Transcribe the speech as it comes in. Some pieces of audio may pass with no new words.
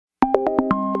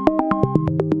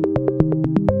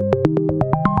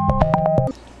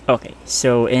Okay,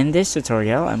 so in this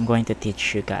tutorial, I'm going to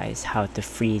teach you guys how to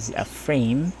freeze a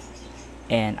frame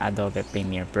in Adobe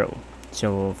Premiere Pro.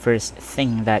 So first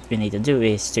thing that you need to do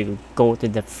is to go to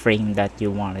the frame that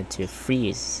you wanted to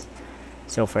freeze.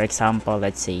 So for example,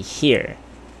 let's say here.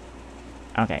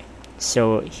 Okay,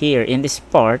 so here in this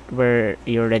part where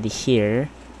you're already here,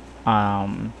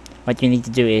 what you need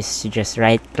to do is to just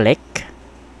right click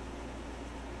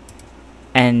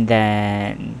and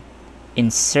then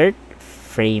insert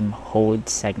frame hold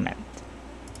segment,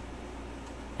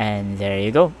 and there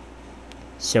you go.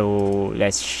 So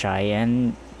let's try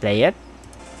and play it,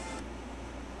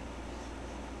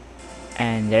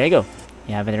 and there you go,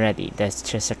 you have it ready. That's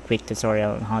just a quick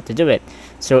tutorial on how to do it.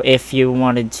 So if you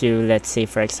wanted to, let's say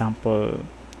for example,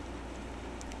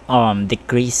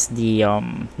 decrease the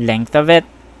length of it,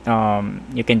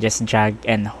 you can just drag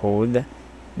and hold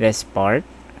this part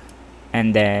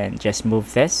and then just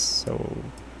move this, so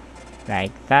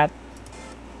like that.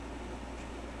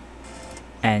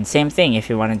 And same thing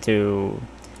if you wanted to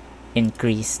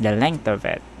increase the length of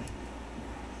it.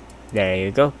 There you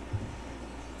go.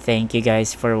 Thank you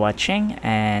guys for watching,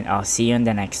 and I'll see you in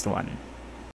the next one.